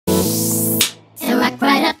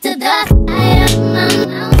right up to the side of my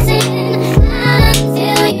mountain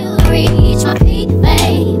until you reach my peak,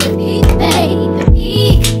 baby, peak, baby,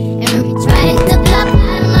 peak, and reach right to the bottom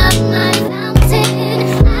of my fountain.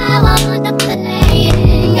 I wanna play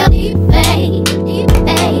in your deep, baby, deep,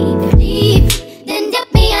 baby, deep. Then dip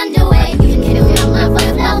me underway. You can feel my foot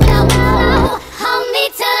flow, flow, flow. Hold me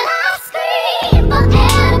till I scream for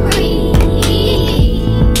air to breathe,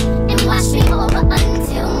 and wash me over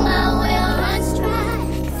until my well runs dry.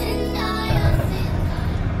 Send all your sins.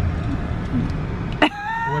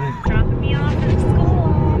 Dropping me off at school.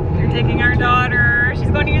 We're taking our daughter. She's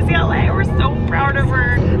going to UCLA. We're so proud of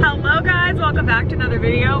her. Hello guys, welcome back to another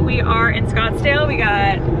video. We are in Scottsdale. We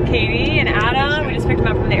got Katie and Adam. We just picked them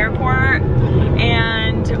up from the airport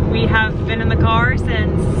and we have been in the car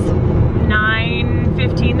since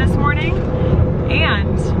 9:15 this morning.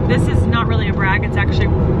 And this is not really a brag, it's actually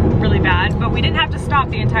really bad, but we didn't have to stop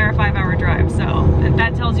the entire 5-hour drive. So if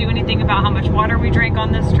that tells you anything about how much water we drank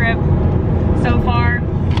on this trip so far.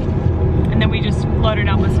 And then we just loaded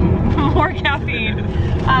up with some more caffeine.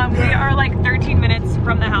 We are like 13 minutes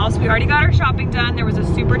from the house. We already got our shopping done. There was a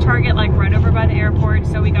super Target like right over by the airport.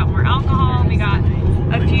 So we got more alcohol. We got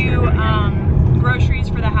a few groceries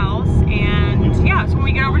for the house. And yeah, so when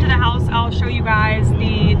we get over to the house, I'll show you guys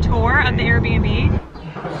the tour of the Airbnb.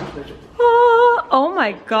 Oh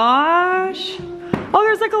my gosh. Oh,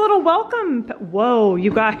 there's like a little welcome. Whoa,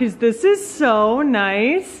 you guys, this is so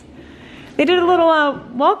nice. They did a little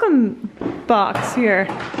welcome box here.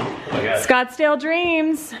 Oh my God. Scottsdale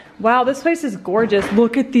Dreams. Wow, this place is gorgeous.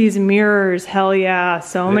 Look at these mirrors. Hell yeah.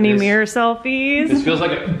 So many mirror selfies. This feels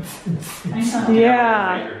like a...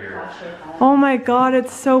 Yeah. Oh my God,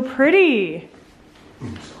 it's so pretty.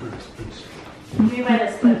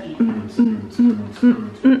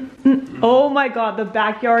 Oh my God, the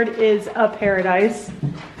backyard is a paradise.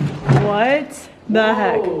 What the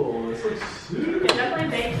heck?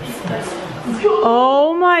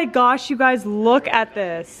 Oh my gosh, you guys, look at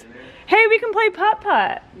this. Hey, we can play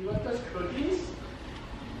putt-putt. You want those cookies?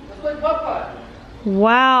 Let's play putt-putt.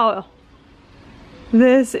 Wow.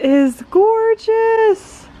 This is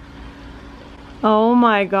gorgeous. Oh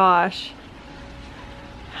my gosh.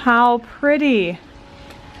 How pretty.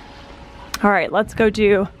 All right, let's go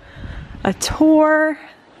do a tour.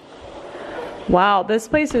 Wow, this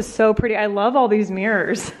place is so pretty. I love all these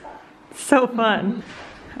mirrors. So fun.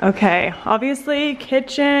 Okay, obviously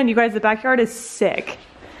kitchen. You guys, the backyard is sick.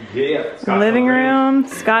 Yeah. Living room,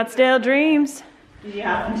 Scottsdale Dreams.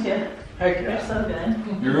 Yeah, me too. Heck They're so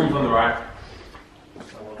good. Your room's on the right.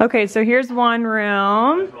 Okay, so here's one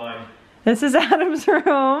room. That's mine. This is Adam's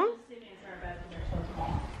room.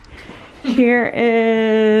 Here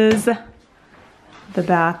is the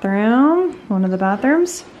bathroom, one of the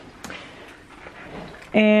bathrooms.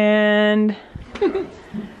 And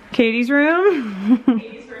Katie's room.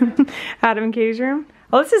 Adam and Katie's room.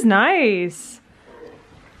 Oh, this is nice.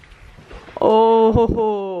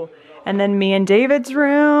 Oh, and then me and David's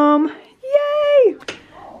room. Yay!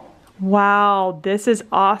 Wow, this is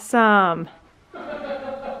awesome.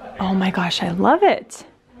 Oh my gosh, I love it.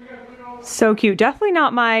 So cute. Definitely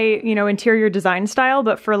not my, you know, interior design style,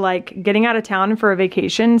 but for like getting out of town for a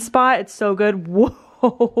vacation spot, it's so good.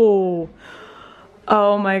 Whoa.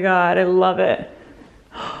 Oh my God, I love it.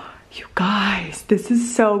 You guys, this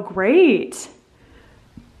is so great.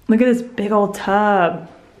 Look at this big old tub.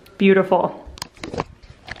 Beautiful.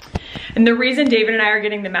 And the reason David and I are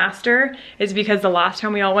getting the master is because the last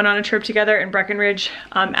time we all went on a trip together in Breckenridge,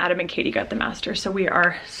 Adam and Katie got the master. So we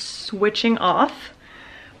are switching off.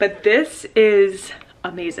 But this is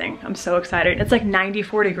amazing. I'm so excited. It's like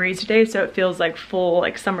 94 degrees today, so it feels like full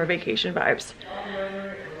like summer vacation vibes.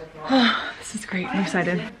 This is great, I'm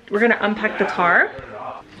excited. We're gonna unpack the car.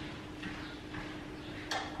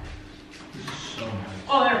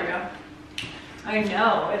 Oh, there we go. I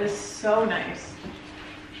know, it is so nice.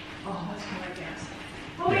 Oh, that's what I guess.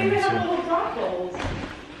 Oh, we even have little drop bowls.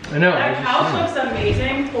 I know. That couch looks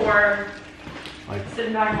amazing for like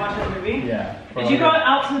sitting back and watching a movie. Yeah. Did you go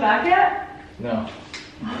out to the back yet? No.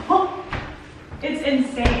 It's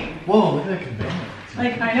insane. Whoa, look at that conveyor.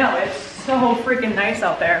 Like, I know, it's so freaking nice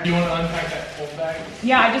out there. You want to unpack that whole bag?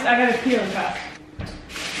 Yeah, I gotta pee really fast.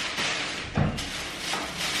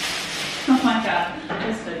 Oh my God,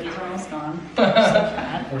 those cookies are almost gone. We're so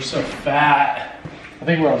fat. We're so fat. I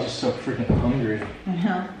think we're all just so freaking hungry. I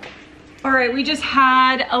know. All right, we just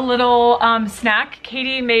had a little snack.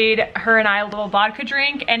 Katie made her and I a little vodka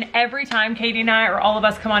drink, and every time Katie and I, or all of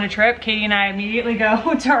us come on a trip, Katie and I immediately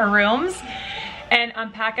go to our rooms and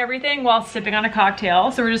unpack everything while sipping on a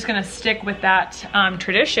cocktail. So we're just gonna stick with that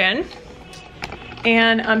tradition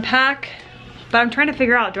and unpack But I'm trying to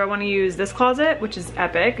figure out, do I want to use this closet, which is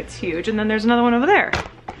epic, it's huge, and then there's another one over there.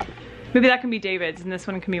 Maybe that can be David's and this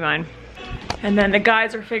one can be mine. And then the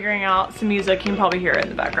guys are figuring out some music. You can probably hear it in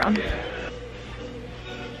the background.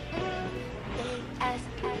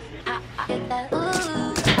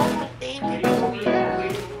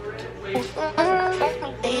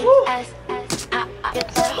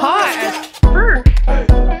 It's hot as frick.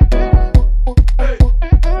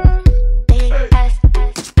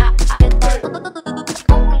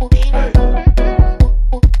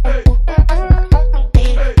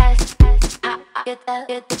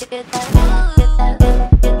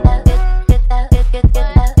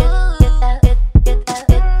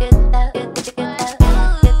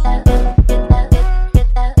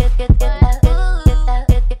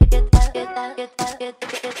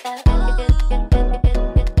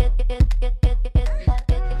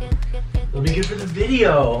 It'll be good for the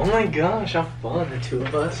video. Oh my gosh, how fun, the two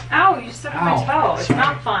of us. Ow, you stuck on my toe. It's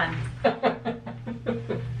not fun.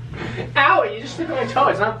 Ow, you just stuck on my toe.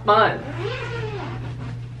 It's not fun.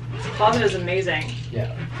 This closet is amazing.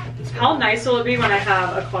 Yeah. How nice will it be when I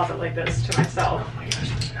have a closet like this to myself? Oh my gosh,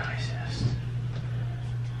 the nicest.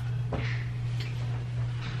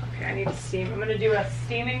 Okay, I need to steam. I'm gonna do a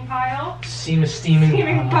steaming pile. Steaming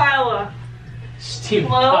Steaming pile of Steam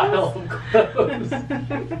clothes. pile of clothes.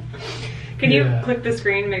 Can you Yeah. click the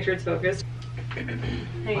screen and make sure it's focused? I need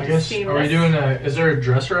I to guess, steam are we this. doing is there a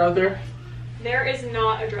dresser out there? There is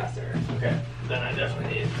not a dresser. Okay, then I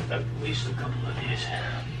definitely need at least a couple of these.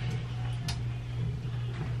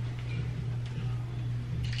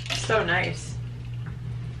 So nice.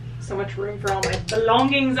 So much room for all my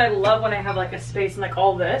belongings. I love when I have like a space and like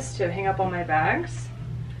all this to hang up all my bags.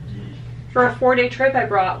 For a 4-day trip, I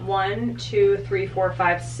brought 1, 2, 3, 4,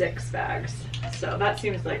 5, 6 bags. So that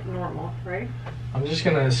seems like normal, right? I'm just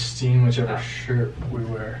gonna steam whichever shirt we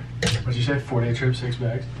wear. What'd you say? 4-day trip, 6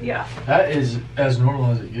 bags? Yeah. That is as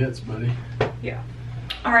normal as it gets, buddy. Yeah.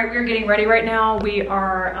 All right, we're getting ready right now. We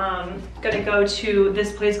are gonna go to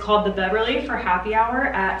this place called the Beverly for happy hour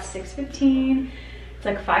at 6:15. It's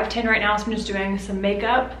like 5:10 right now, so I'm just doing some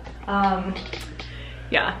makeup.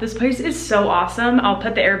 Yeah, this place is so awesome. I'll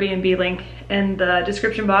put the Airbnb link in the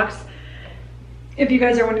description box. If you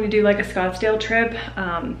guys are wanting to do like a Scottsdale trip,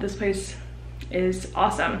 this place is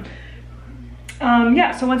awesome.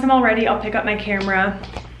 Yeah, so once I'm all ready, I'll pick up my camera.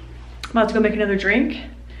 I'm about to go make another drink.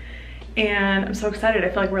 And I'm so excited. I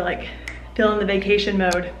feel like we're like feeling the vacation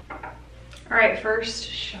mode. All right,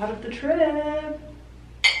 first shot of the trip.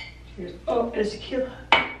 Here's, oh, it's tequila.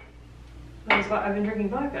 I've been drinking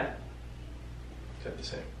vodka. Is that the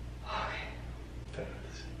same? Okay.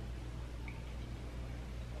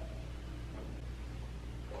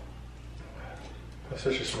 That's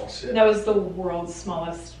such a small sip. That was the world's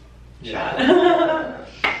smallest shot.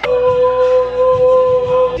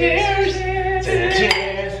 Oh, cheers!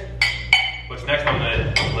 Cheers! What's next on the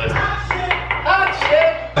list? Hot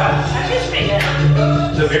shit!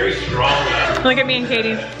 It's a very strong one. Look at me and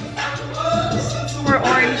Katie. We're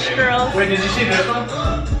orange girls. Wait, did you see this one?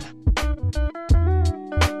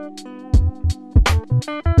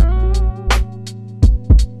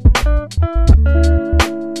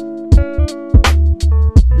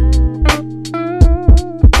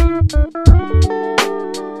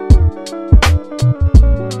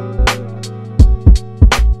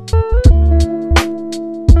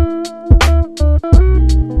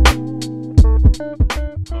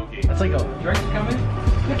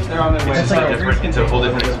 It's a whole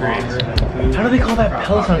different experience. How do they call that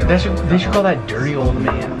Peloton? They should call that dirty old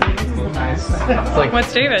man. It's like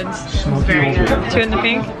What's David's? smoky old man. 2 in the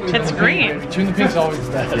pink? It's green. Two in the pink's always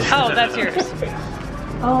that. Oh, that's yours.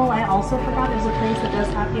 Oh, I also forgot there's a place that does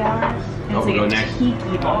happy hour. And Oh, it's we'll go like a next.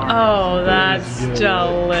 tiki bar. Oh, that's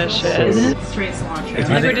delicious. Isn't it straight cilantro? I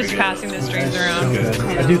think we're just passing the strings around.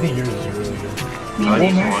 I do think yours is really good.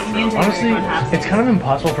 Honestly, it's kind of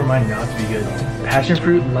impossible for mine not to be good. Passion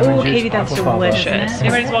fruit, lemon Oh, juice, Katie, that's aquafaba. delicious.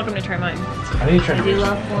 Anybody's welcome to try mine. I need to try I to do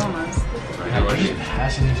love Palomas. just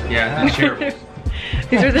passing these. Yeah, it's shareables.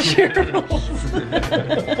 These are the shareables.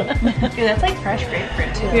 Dude, that's like fresh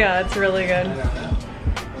grapefruit too. Yeah, it's really good.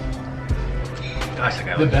 Gosh, that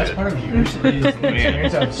guy The looks best good. part of yours is the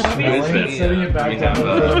experience of smelling it, setting it back down.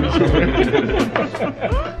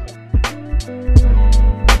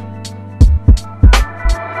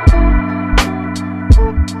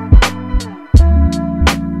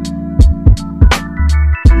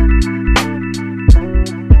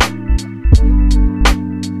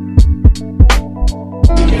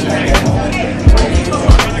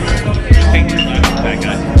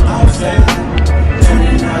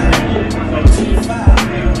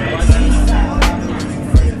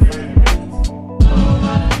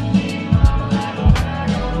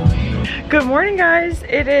 Good morning, guys.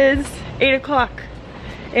 It is 8 o'clock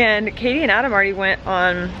and Katie and Adam already went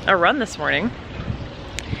on a run this morning.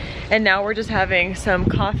 And now we're just having some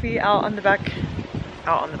coffee in the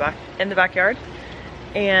backyard.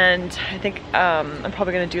 And I think I'm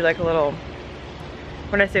probably gonna do like a little,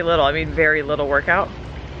 when I say little, I mean very little workout.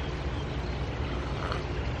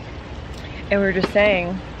 And we were just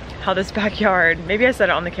saying how this backyard, maybe I said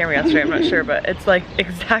it on the camera yesterday, I'm not sure, but it's like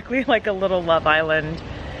exactly like a little Love Island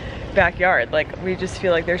backyard. Like we just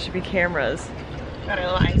feel like there should be cameras. Got our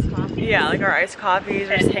little iced coffee. Yeah, like our iced coffees,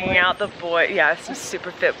 we're just hanging out, the boy, yeah, some super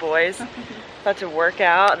fit boys. About to work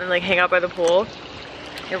out and then like hang out by the pool.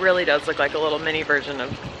 It really does look like a little mini version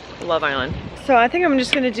of Love Island. So I think I'm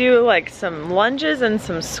just gonna do like some lunges and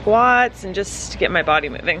some squats and just get my body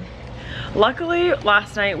moving. Luckily,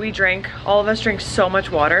 last night we drank, all of us drank so much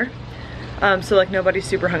water. So like nobody's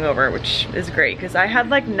super hungover, which is great because I had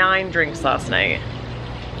like 9 drinks last night,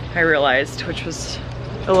 I realized, which was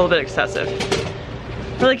a little bit excessive.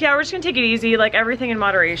 We're like, yeah, we're just gonna take it easy, like everything in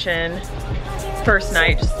moderation. First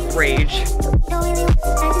night, just rage.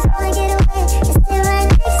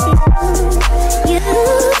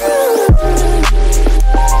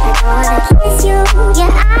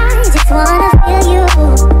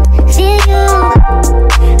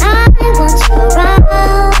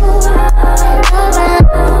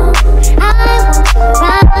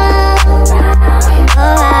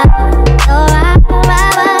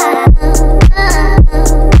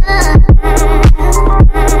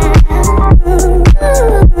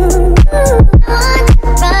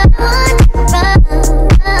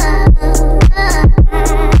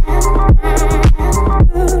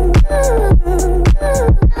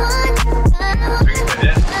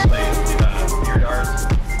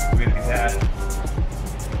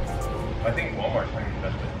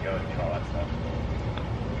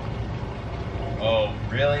 Oh,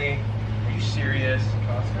 really? Are you serious?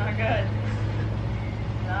 Not good.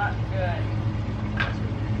 Not good.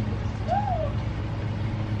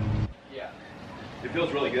 Yeah. It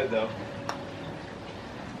feels really good though.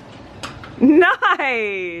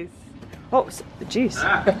 Nice! Oh, jeez.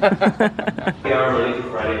 We are Monday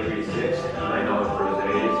through Friday, 3 to 6, $9 for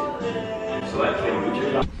days. Select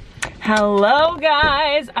kombucha. Hello,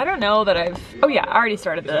 guys. I don't know that oh yeah, I already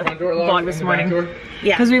started the vlog this morning.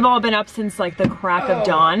 Yeah. Because we've all been up since like the crack of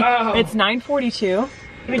dawn. It's 9:42.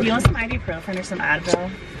 Do you want some ibuprofen or some Advil?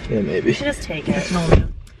 Yeah, maybe. You should just take it. It's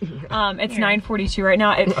 9:42 right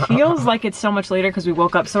now. It feels like it's so much later because we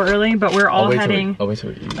woke up so early, but we're all heading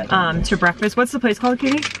to breakfast. What's the place called,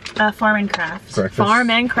 Katie? Farm and Craft. Breakfast. Farm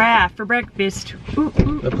and Craft for breakfast. Ooh,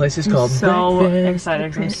 ooh. The place is called So Breakfast.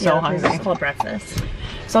 excited because I'm so hungry. It's called breakfast.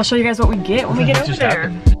 So I'll show you guys what we get when we get over there.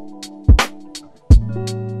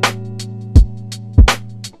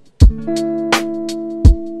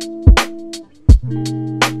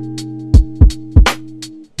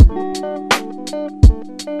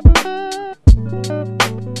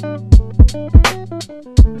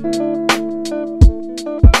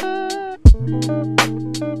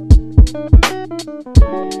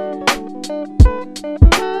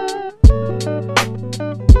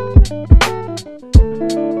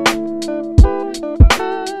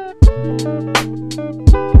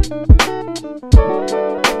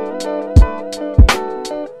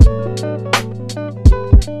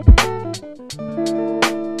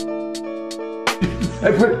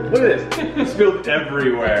 Look at this. It's spilled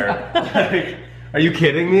everywhere. Like, are you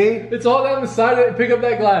kidding me? It's all down the side. Pick up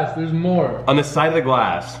that glass. There's more. On the side of the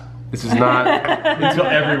glass. This is not. It's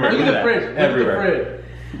everywhere. Look at the fridge. Everywhere.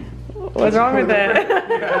 What's wrong with it?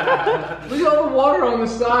 Look at all the water on the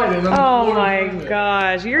side. And Oh my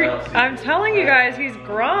gosh. I'm telling you guys, he's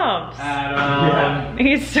grumps. Adam.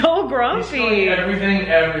 He's so grumpy. He's throwing everything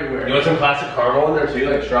everywhere. You want some classic caramel in there too?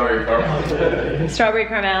 Like strawberry caramel? Strawberry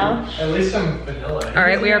caramel. At least some vanilla. All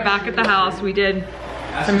right, we are back at the house. We did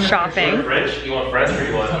some shopping. French? You want French or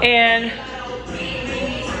you want? And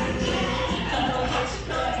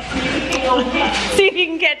see if you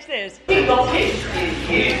can catch this.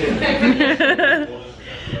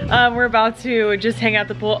 We're about to just hang out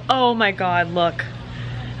the pool. Oh my God, look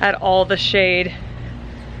at all the shade.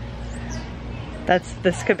 That's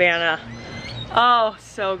this cabana. Oh,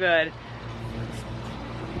 so good.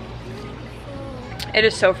 It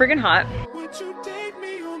is so freaking hot. Would you date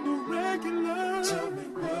me on the regular? Tell me,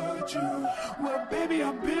 would you? Well, baby,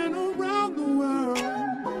 I've been around the world,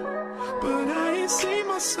 but I ain't seen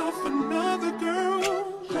myself another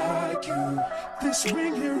girl like you. This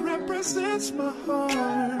ring here represents my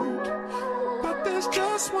heart, but there's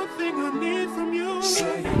just one thing I need from you.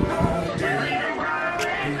 Say I do,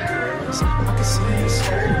 because I can see it's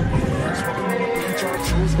so hands walking on the beach, our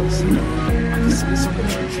toes. This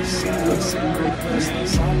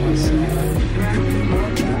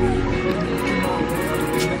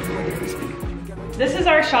is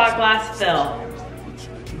our shot glass fill.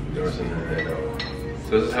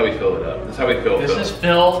 So this is how we fill it up. This is how we fill This is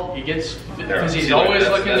Phil. He gets, because he's always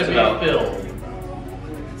looking to be Phil.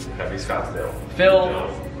 Happy Scottsdale. Phil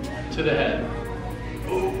to the head.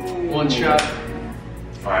 One shot.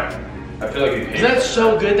 Alright. I feel like Is that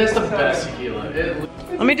so good? That's the best tequila.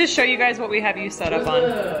 Let me just show you guys what we have you set up on.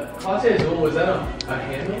 Clase Azul, was that a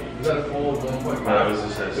handle? Was that a full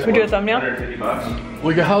 1.5? We do a thumbnail? $150.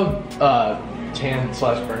 Look at how tan /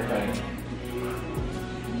 burnt I am.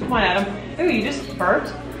 Come on, Adam. Ooh, you just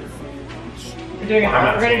burped? We're doing it.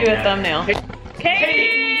 We're gonna do a thumbnail.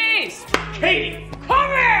 Katie! Katie! Come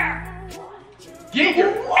here! Get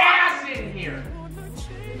your ass in here!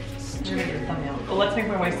 We're gonna do a thumbnail. Oh, let's make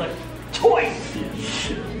my waist look toy!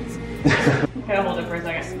 Okay, I'll hold it for a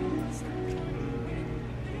second.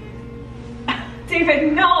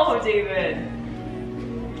 David, no, David!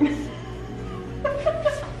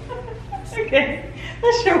 Okay.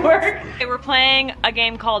 That should work. Okay, we're playing a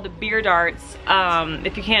game called Beer Darts.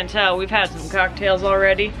 If you can't tell, we've had some cocktails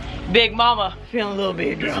already. Big Mama, feeling a little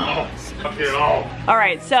bit drunk. All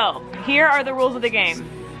right, so here are the rules of the game.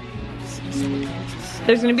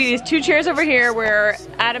 There's gonna be these 2 chairs over here where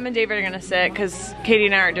Adam and David are gonna sit because Katie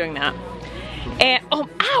and I aren't doing that. And, oh,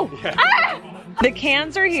 ow! Ah! The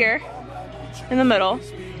cans are here in the middle.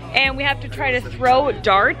 And we have to try to throw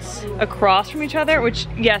darts across from each other, which,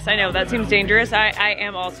 yes, I know, that seems dangerous. I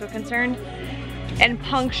am also concerned. And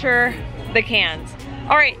puncture the cans.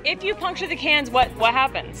 All right, if you puncture the cans, what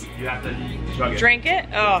happens? You have to chug it. Drink it?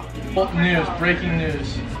 Oh. News, breaking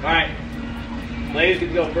news. All right. Ladies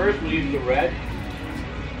can go first. We'll use the red.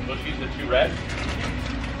 Let's use the 2 red.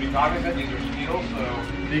 Be cognizant, these are steel,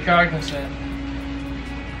 so Be cognizant.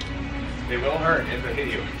 they will hurt if they hit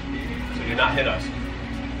you. So do not hit us.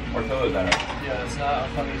 Or throw those at us. Yeah, it's not a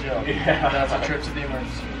funny joke. Yeah. That's a trip to the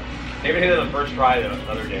emergency. David hit it on the first try of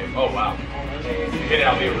another game. Oh, wow. If you hit it,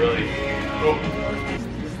 I'll be really... Oh.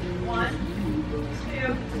 1,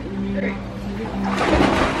 2, 3.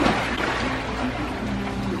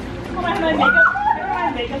 Oh, my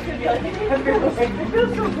makeup's gonna be like, it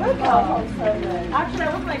feels so good though. Actually, I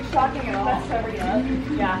wasn't like shocking at all. That's so good.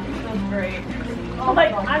 Yeah, it feels great. Oh,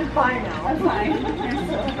 like, I'm fine now. I'm fine.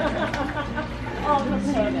 Oh, that's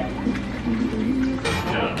so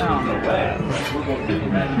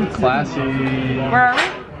good. Classy. Where are we?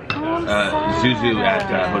 Zuzu at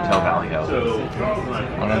Hotel Valio.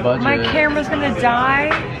 On a budget. My camera's gonna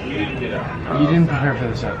die. You didn't prepare for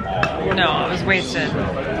this at all. No, I was wasted.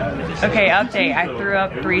 Okay, update. I threw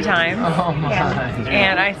up 3 times. Oh my.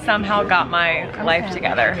 And I somehow got my life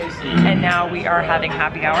together. And now we are having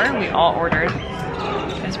happy hour. We all ordered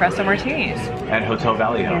espresso martinis. At Hotel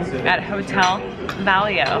Valio. At Hotel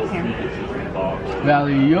Valio.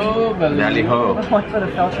 Valio. Valio. Let's put a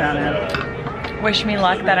filter on it. Wish me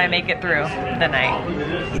luck that I make it through the night.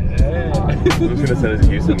 I'm just gonna send it to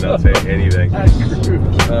Houston, not say anything. If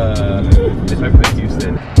I put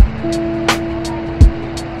Houston.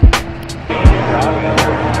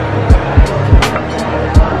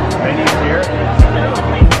 Ready here?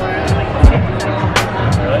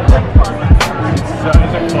 So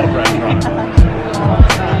it's a club restaurant.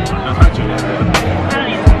 Don't touch it.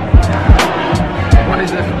 Why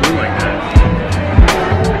is that blue like that?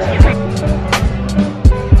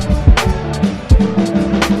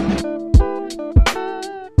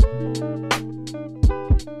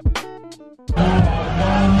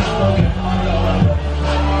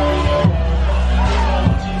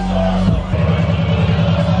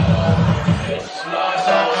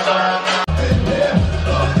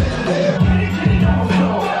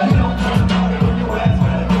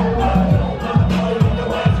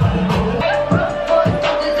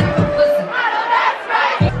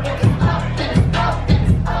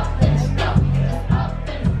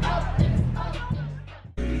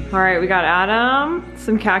 All right, we got Adam,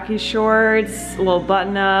 some khaki shorts, a little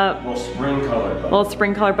button up. Little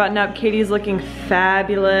spring color button up. Katie's looking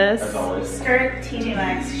fabulous. As always. Skirt, TJ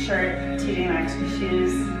Maxx, shirt, TJ Maxx,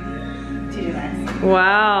 shoes, TJ Maxx.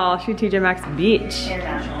 Wow, she TJ Maxx Beach. Hair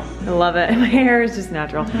natural. I love it. My hair is just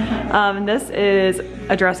natural. And this is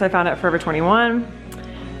a dress I found at Forever 21.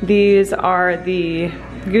 These are the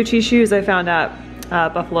Gucci shoes I found at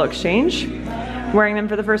Buffalo Exchange. Wearing them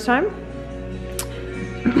for the first time.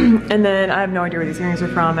 And then I have no idea where these earrings are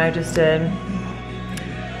from. I just did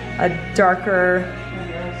a darker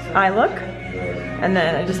eye look. And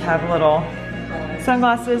then I just have little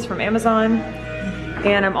sunglasses from Amazon.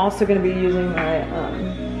 And I'm also gonna be using my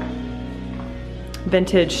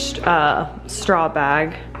vintage straw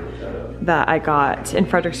bag that I got in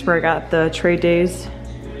Fredericksburg at the trade days.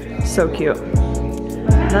 So cute.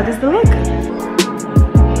 That is the look.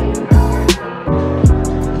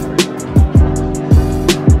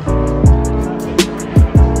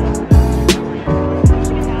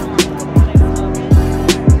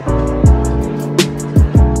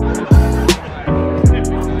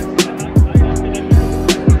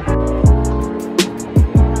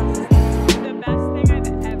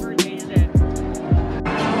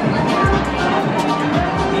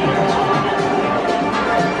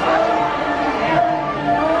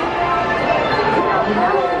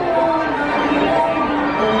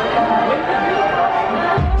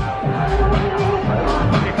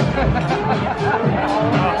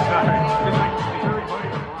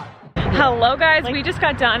 Hello guys, we just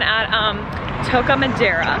got done at Toca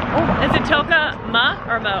Madera. Is it Toca Ma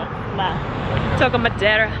or Mo? Ma. Toca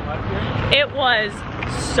Madera. It was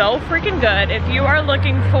so freaking good. If you are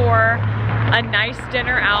looking for a nice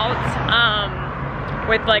dinner out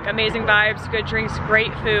with like amazing vibes, good drinks,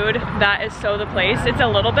 great food, that is so the place. It's a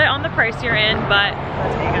little bit on the pricier end, but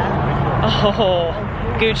oh,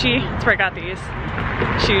 Gucci. That's where I got these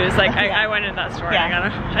shoes. Like I went into that store.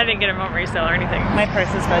 Yeah. I didn't get them on resale or anything. My purse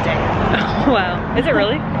is Bodega. Wow. Is it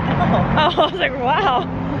really? Oh, I was like, wow.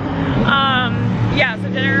 Yeah, so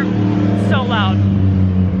dinner, so loud.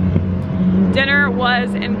 Dinner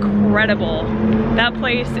was incredible. That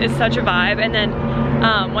place is such a vibe. And then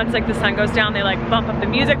once like the sun goes down, they like bump up the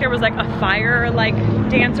music. There was like a fire like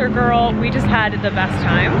dancer girl. We just had the best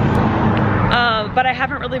time. But I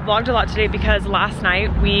haven't really vlogged a lot today because last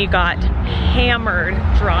night we got hammered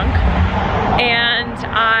drunk. And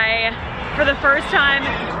I, for the first time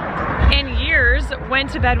in years, went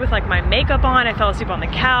to bed with like my makeup on. I fell asleep on the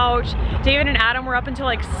couch. David and Adam were up until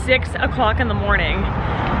like 6 o'clock in the morning.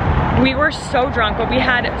 We were so drunk, but we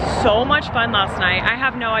had so much fun last night. I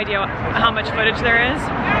have no idea how much footage there is.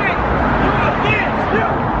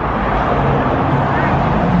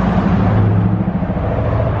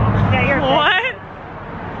 What?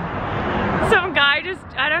 Some guy just,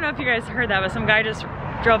 I don't know if you guys heard that, but some guy just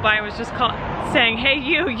drove by and was just saying, hey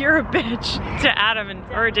you're a bitch to Adam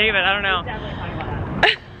or David, I don't know.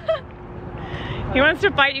 He wants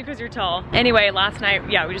to fight you because you're tall. Anyway, last night,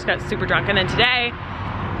 yeah, we just got super drunk. And then today,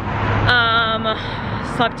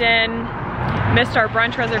 slept in, missed our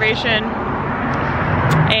brunch reservation,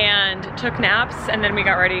 and took naps, and then we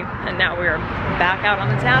got ready, and now we're back out on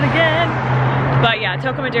the town again. But yeah,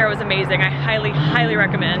 Toca Madera was amazing. I highly, highly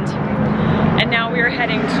recommend. And now we are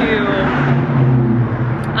heading to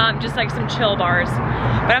just like some chill bars.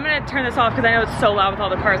 But I'm gonna turn this off because I know it's so loud with all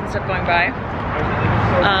the cars and stuff going by.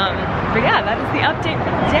 But yeah, that is the update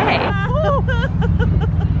for the day.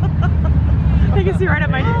 I can see right up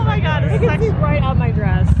my dress. Oh my god, I can see right up my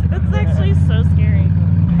dress. It's actually so scary.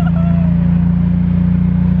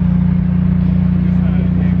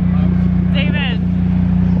 David.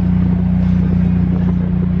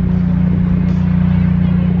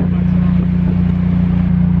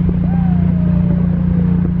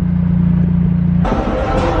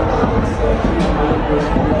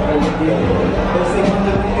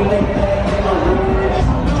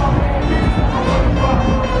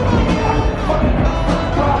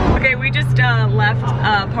 Okay, we just left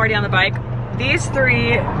Party on the Bike. These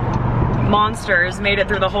three monsters made it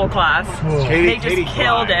through the whole class. They just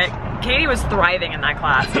killed it. Katie was thriving in that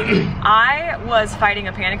class. I was fighting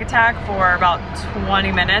a panic attack for about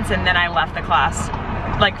 20 minutes and then I left the class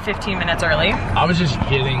like 15 minutes early. I was just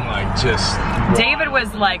getting like David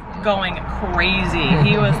was like going crazy.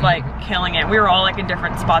 He was like killing it. We were all like in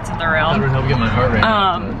different spots of the room. That would help get my heart rate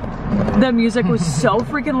up. The music was so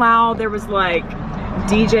freaking loud. There was like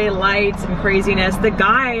DJ lights and craziness. The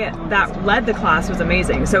guy that led the class was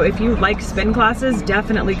amazing. So if you like spin classes,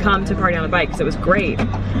 definitely come to Party on the Bike because it was great.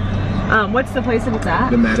 What's the place that it's at?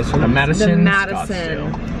 The Madison. The Madison.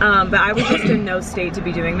 But I was just in no state to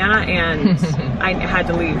be doing that, and I had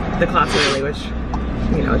to leave the class early, which,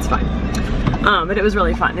 you know, it's fine. But it was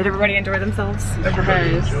really fun. Did everybody enjoy themselves?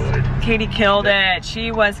 Everybody enjoyed. Katie killed it.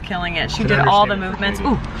 She was killing it. She did all the movements.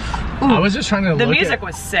 Ooh. I was just trying to The music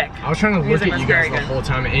was sick. I was trying to look at you guys the whole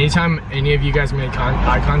time. Anytime any of you guys made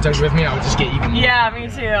eye contact with me, I would just get even more. Yeah, me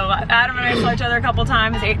too. Adam and I saw each other a couple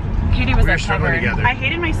times. Katie was like struggling together. I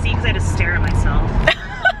hated my seat because I had to stare at myself.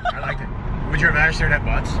 I liked it. Would you have rather stared at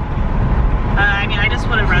butts? I mean, I just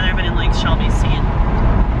would have rather been in like Shelby's seat.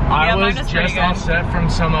 I was just offset from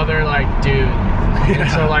some other like dude. Yeah.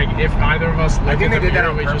 So like if either of us, I think they did that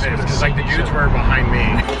on purpose because like the dudes were behind me.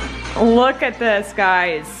 Look at this,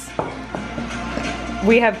 guys.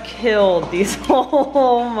 We have killed these.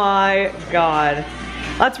 Oh my God.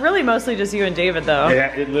 That's really mostly just you and David though.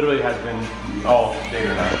 It literally has been all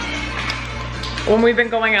David and I. When we've been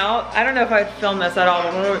going out, I don't know if I filmed this at all,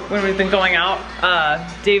 but when we've been going out,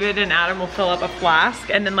 David and Adam will fill up a flask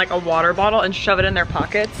and then like a water bottle and shove it in their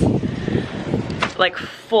pockets. Like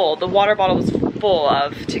full. The water bottle was full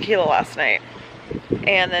of tequila last night.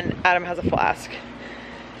 And then Adam has a flask.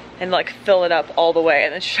 And like fill it up all the way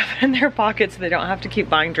and then shove it in their pockets so they don't have to keep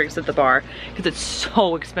buying drinks at the bar because it's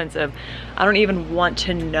so expensive. I don't even want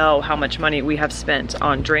to know how much money we have spent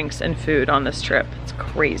on drinks and food on this trip. It's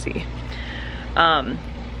crazy.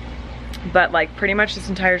 But like pretty much this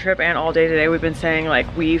entire trip and all day today we've been saying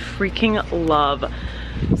like we freaking love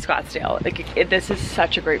Scottsdale. Like this is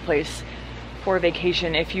such a great place for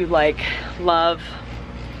vacation if you like love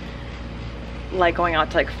like going out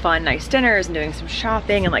to like fun nice dinners and doing some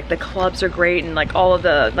shopping, and like the clubs are great, and like all of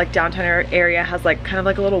the like downtown area has like kind of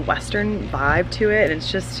like a little western vibe to it, and it's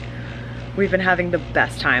just, we've been having the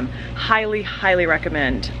best time. Highly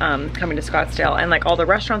recommend coming to Scottsdale, and like all the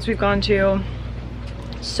restaurants we've gone to,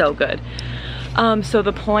 so good. So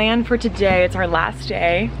the plan for today, it's our last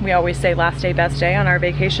day. We always say last day, best day on our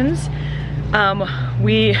vacations. God,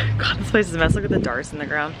 this place is a mess. Look at the darts in the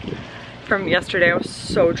ground. From yesterday, I was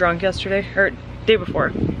so drunk yesterday, or day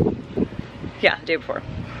before. Yeah, day before.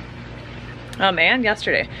 And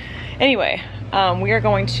yesterday. Anyway, we are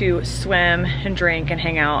going to swim and drink and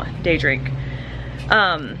hang out, day drink.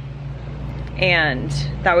 And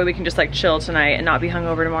that way we can just like chill tonight and not be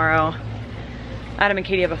hungover tomorrow. Adam and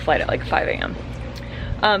Katie have a flight at like 5 a.m.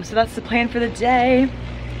 So that's the plan for the day.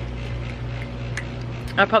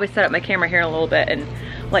 I'll probably set up my camera here in a little bit and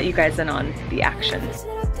let you guys in on the action.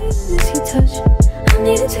 I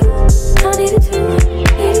needed to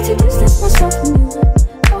distance myself from you.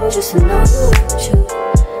 I was just in love with you.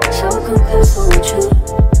 So I come close, I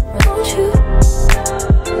want you.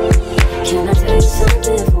 Can I tell you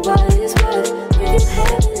something for what it's worth? Really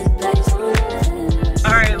having this place on earth.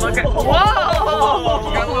 Alright, look at,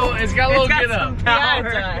 whoa! It's got a little get up.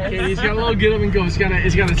 Katie's got a little get up and go. It's got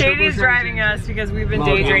a Katie's driving us because we've been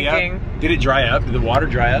day drinking. Did it dry up? Did the water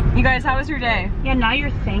dry up? You guys, how was your day? Yeah, now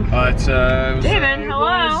you're thankful. David,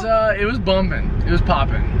 hello. It was bumping. It was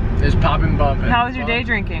popping. It was popping, bumping. How was your day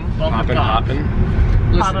drinking? Popping.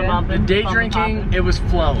 Listen, the day drinking, it was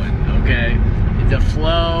flowing, okay? The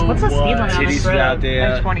flow. What's the speed limit on this Titties road? out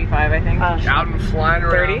there. Like 25, I think. Out and flying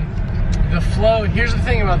around. 30? The flow, here's the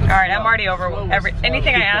thing about the flow. Alright, I'm already over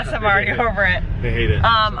anything I asked, I'm already over it. I hate it.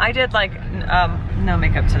 I did like, no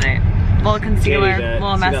makeup tonight. Little concealer,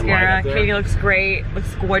 little mascara. Katie looks great,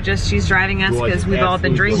 looks gorgeous. She's driving us because we've all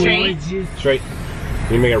been drinking. Straight.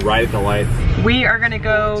 You make it right at the light. We are gonna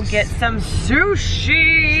go get some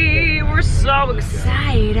sushi. We're so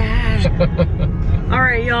excited. All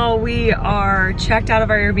right, y'all, we are checked out of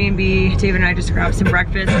our Airbnb. David and I just grabbed some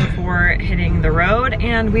breakfast before hitting the road,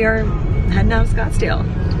 and we are heading out of Scottsdale.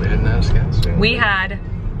 We had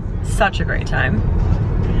such a great time.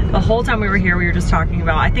 The whole time we were here, we were just talking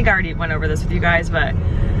about, I think I already went over this with you guys, but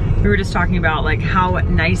we were just talking about like how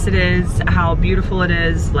nice it is, how beautiful it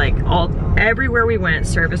is. Like everywhere we went,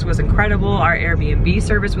 service was incredible. Our Airbnb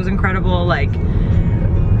service was incredible. Like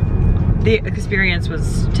the experience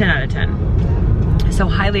was 10 out of 10. So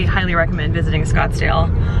highly recommend visiting Scottsdale.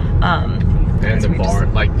 And the bar,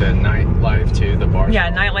 like the nightlife too, the bar.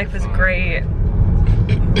 Yeah, nightlife was great.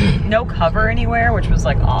 No cover anywhere, which was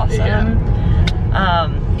like awesome.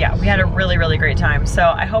 Yeah, we had a really great time. So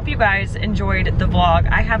I hope you guys enjoyed the vlog.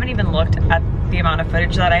 I haven't even looked at the amount of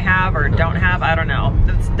footage that I have or don't have. I don't know.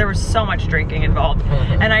 There was so much drinking involved.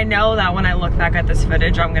 And I know that when I look back at this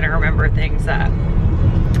footage, I'm gonna remember things that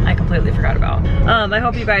I completely forgot about. I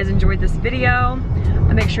hope you guys enjoyed this video.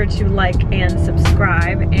 Make sure to like and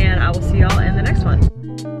subscribe, and I will see y'all in the next one.